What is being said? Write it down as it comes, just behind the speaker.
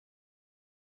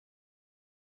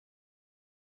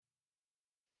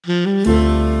Yes,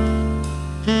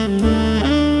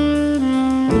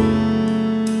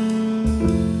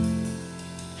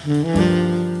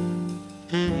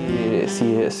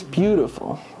 yes,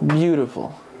 beautiful,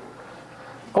 beautiful.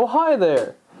 Oh, hi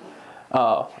there!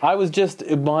 I was just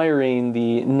admiring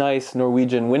the nice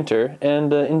Norwegian winter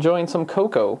and enjoying some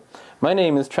cocoa. My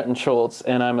name is Trenton Schulz,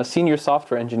 and I'm a senior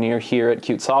software engineer here at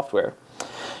Qt Software.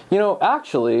 You know,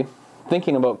 actually,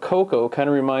 thinking about cocoa kind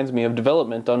of reminds me of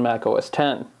development on Mac OS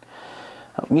X.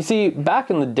 You see, back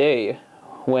in the day,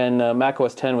 when Mac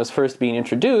OS X was first being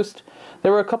introduced,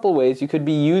 there were a couple ways you could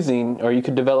be using, or you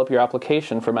could develop your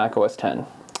application for Mac OS X.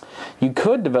 You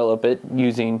could develop it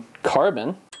using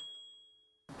Carbon,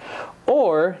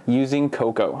 or using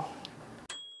Cocoa.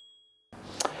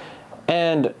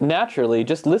 And naturally,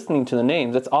 just listening to the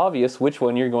names, it's obvious which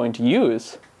one you're going to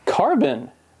use.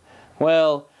 Carbon!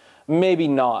 Well, maybe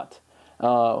not.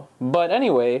 But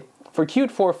anyway, for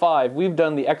Qt 4.5, we've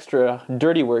done the extra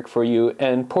dirty work for you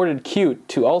and ported Qt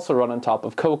to also run on top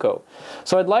of Cocoa.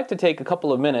 So I'd like to take a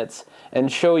couple of minutes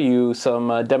and show you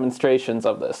some demonstrations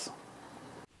of this.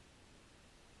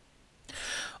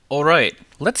 Alright,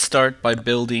 let's start by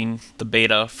building the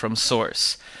beta from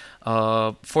source.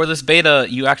 For this beta,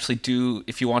 you actually do,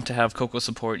 if you want to have Cocoa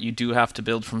support, you do have to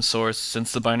build from source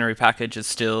since the binary package is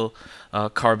still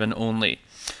Carbon only.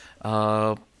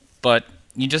 But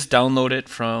you just download it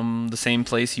from the same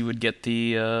place you would get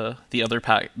the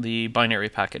binary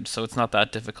package, so it's not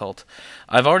that difficult.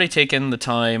 I've already taken the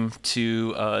time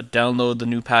to download the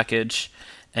new package,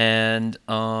 and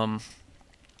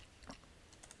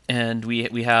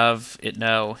we have it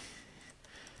now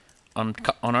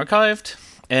unarchived,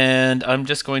 and I'm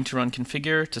just going to run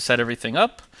configure to set everything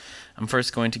up. I'm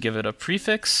first going to give it a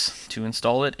prefix to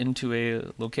install it into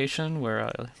a location where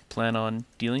I plan on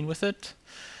dealing with it.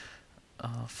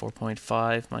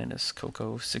 4.5 minus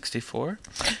Cocoa 64.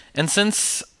 And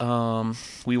since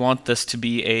we want this to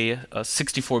be a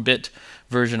 64-bit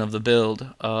version of the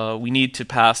build, we need to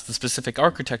pass the specific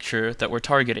architecture that we're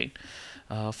targeting.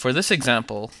 For this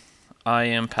example, I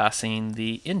am passing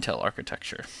the Intel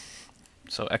architecture,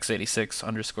 so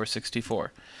x86_64.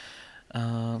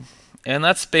 And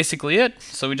that's basically it.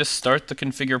 So we just start the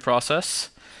configure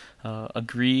process,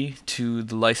 agree to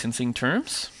the licensing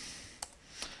terms,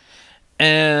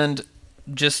 and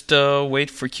just wait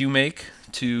for QMake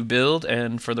to build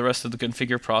and for the rest of the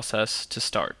configure process to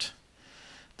start.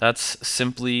 That's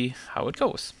simply how it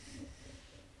goes.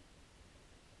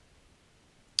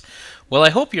 Well,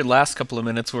 I hope your last couple of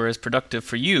minutes were as productive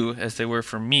for you as they were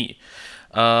for me.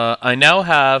 I now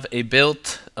have a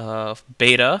built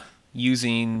beta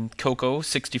using Cocoa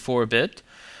 64-bit.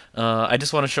 I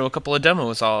just want to show a couple of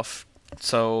demos off.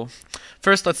 So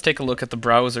first, let's take a look at the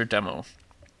browser demo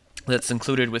that's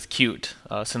included with Qt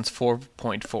since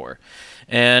 4.4.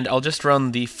 And I'll just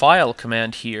run the file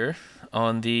command here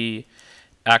on the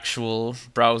actual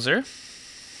browser.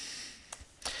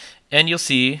 And you'll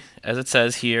see, as it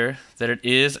says here, that it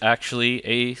is actually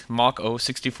a Mach-O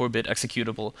 64-bit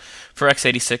executable for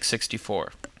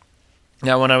x86-64.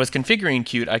 Now, when I was configuring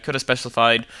Qt, I could have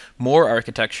specified more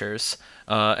architectures,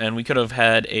 and we could have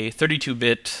had a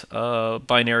 32-bit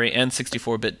binary and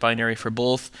 64-bit binary for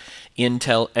both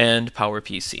Intel and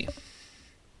PowerPC.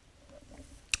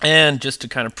 And just to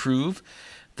kind of prove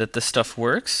that this stuff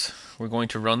works, we're going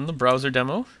to run the browser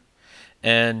demo.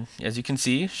 And as you can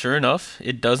see, sure enough,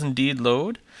 it does indeed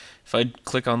load. If I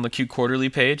click on the Qt Quarterly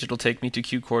page, it'll take me to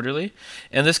Qt Quarterly.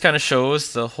 And this kind of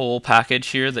shows the whole package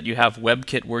here, that you have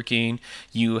WebKit working,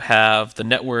 you have the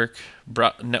network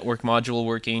module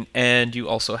working, and you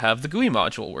also have the GUI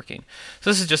module working.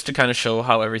 So this is just to kind of show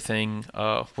how everything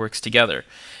works together.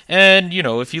 And, you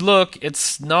know, if you look,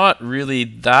 it's not really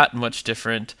that much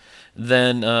different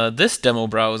than this demo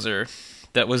browser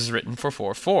that was written for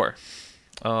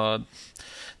 4.4.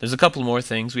 There's a couple more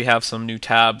things. We have some new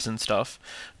tabs and stuff,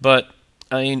 but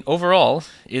I mean, overall,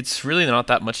 it's really not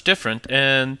that much different,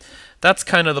 and that's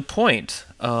kind of the point.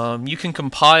 You can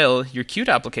compile your Qt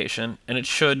application, and it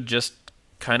should just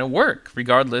kind of work,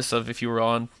 regardless of if you were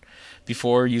on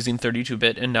before using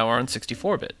 32-bit and now are on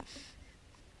 64-bit.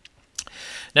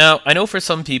 Now, I know for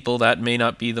some people that may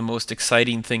not be the most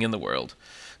exciting thing in the world,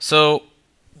 so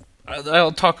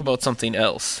I'll talk about something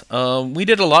else. We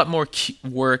did a lot more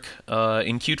work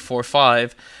in Qt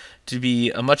 4.5 to be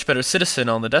a much better citizen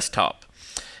on the desktop.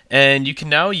 And you can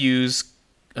now use,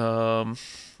 and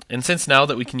since now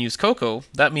that we can use Cocoa,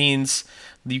 that means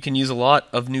you can use a lot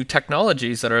of new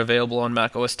technologies that are available on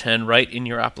Mac OS X right in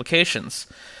your applications.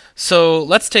 So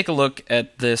let's take a look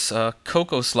at this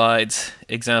Cocoa Slides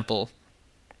example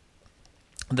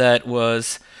that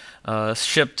was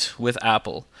shipped with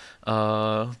Apple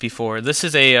before. This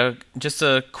is just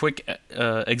a quick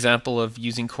example of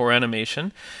using core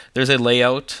animation. There's a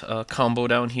layout combo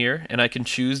down here, and I can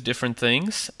choose different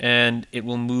things, and it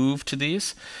will move to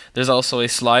these. There's also a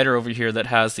slider over here that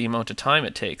has the amount of time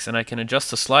it takes, and I can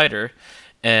adjust the slider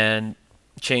and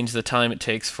change the time it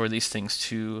takes for these things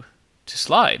to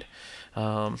slide.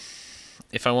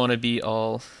 If I want to be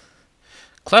all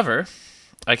clever,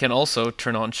 I can also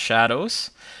turn on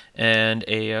shadows and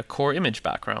a core image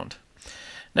background.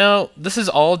 Now, this is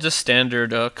all just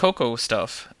standard Cocoa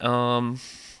stuff, and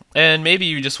maybe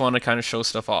you just want to kind of show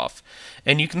stuff off.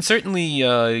 And you can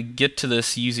certainly get to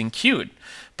this using Qt,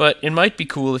 but it might be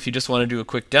cool if you just want to do a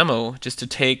quick demo, just to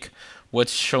take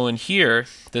what's shown here,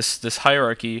 this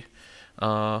hierarchy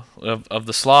of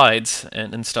the slides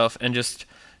and stuff, and just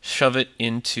shove it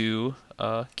into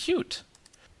Qt.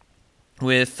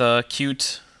 With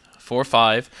Qt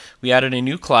 4.5, we added a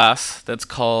new class that's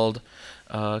called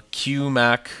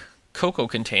QMac Cocoa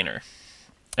Container,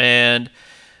 and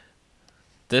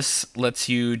this lets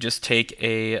you just take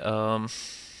a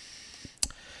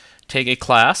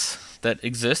class that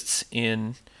exists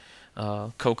in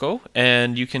Cocoa,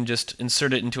 and you can just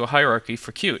insert it into a hierarchy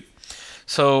for Qt.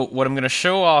 So what I'm going to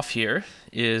show off here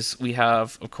is we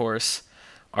have, of course,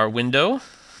 our window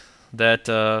that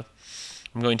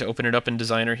I'm going to open it up in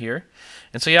Designer here.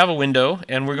 And so you have a window,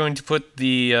 and we're going to put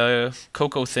the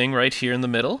Cocoa thing right here in the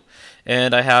middle.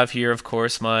 And I have here, of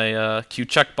course, my Q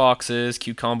check boxes,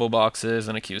 Q combo boxes,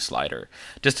 and a Q slider,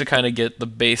 just to kind of get the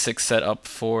basics set up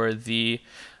for the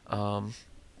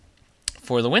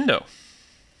window.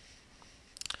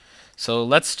 So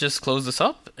let's just close this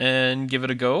up and give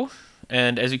it a go.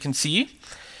 And as you can see,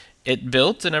 it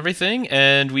built and everything,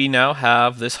 and we now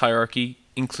have this hierarchy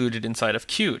included inside of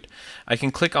Qt. I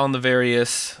can click on the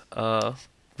various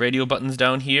radio buttons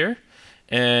down here,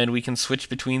 and we can switch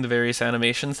between the various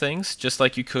animation things, just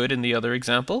like you could in the other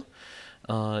example.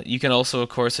 You can also, of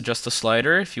course, adjust the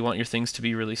slider if you want your things to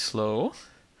be really slow,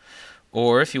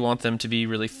 or if you want them to be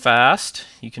really fast.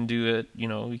 You can do it,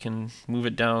 you can move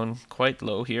it down quite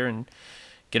low here and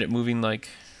get it moving like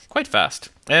quite fast.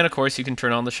 And of course, you can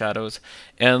turn on the shadows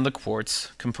and the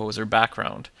Quartz Composer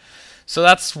background. So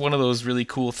that's one of those really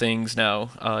cool things now.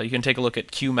 You can take a look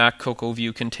at QMac Cocoa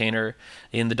View Container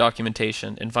in the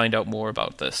documentation and find out more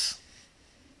about this.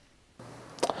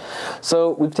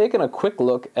 So we've taken a quick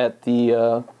look at the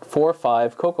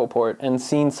 4.5 Cocoa port and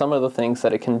seen some of the things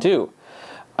that it can do.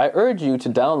 I urge you to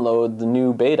download the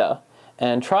new beta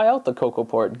and try out the Cocoa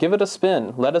port. Give it a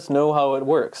spin. Let us know how it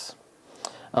works.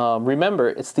 Remember,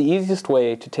 it's the easiest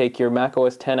way to take your Mac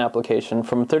OS X application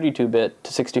from 32-bit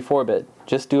to 64-bit.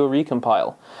 Just do a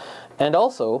recompile. And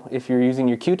also, if you're using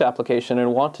your Qt application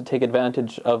and want to take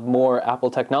advantage of more Apple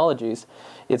technologies,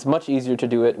 it's much easier to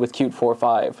do it with Qt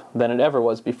 4.5 than it ever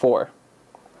was before.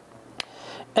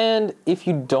 And if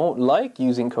you don't like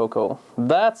using Cocoa,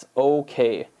 that's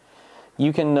okay.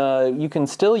 You can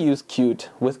still use Qt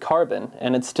with Carbon,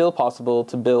 and it's still possible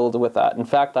to build with that. In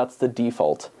fact, that's the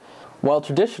default. While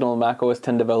traditional Mac OS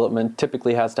X development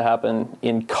typically has to happen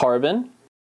in Carbon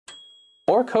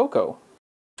or Cocoa,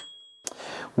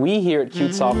 we here at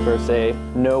Qt Software say,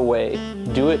 no way,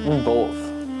 do it in both.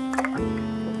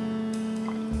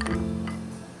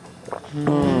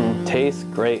 Tastes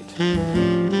great.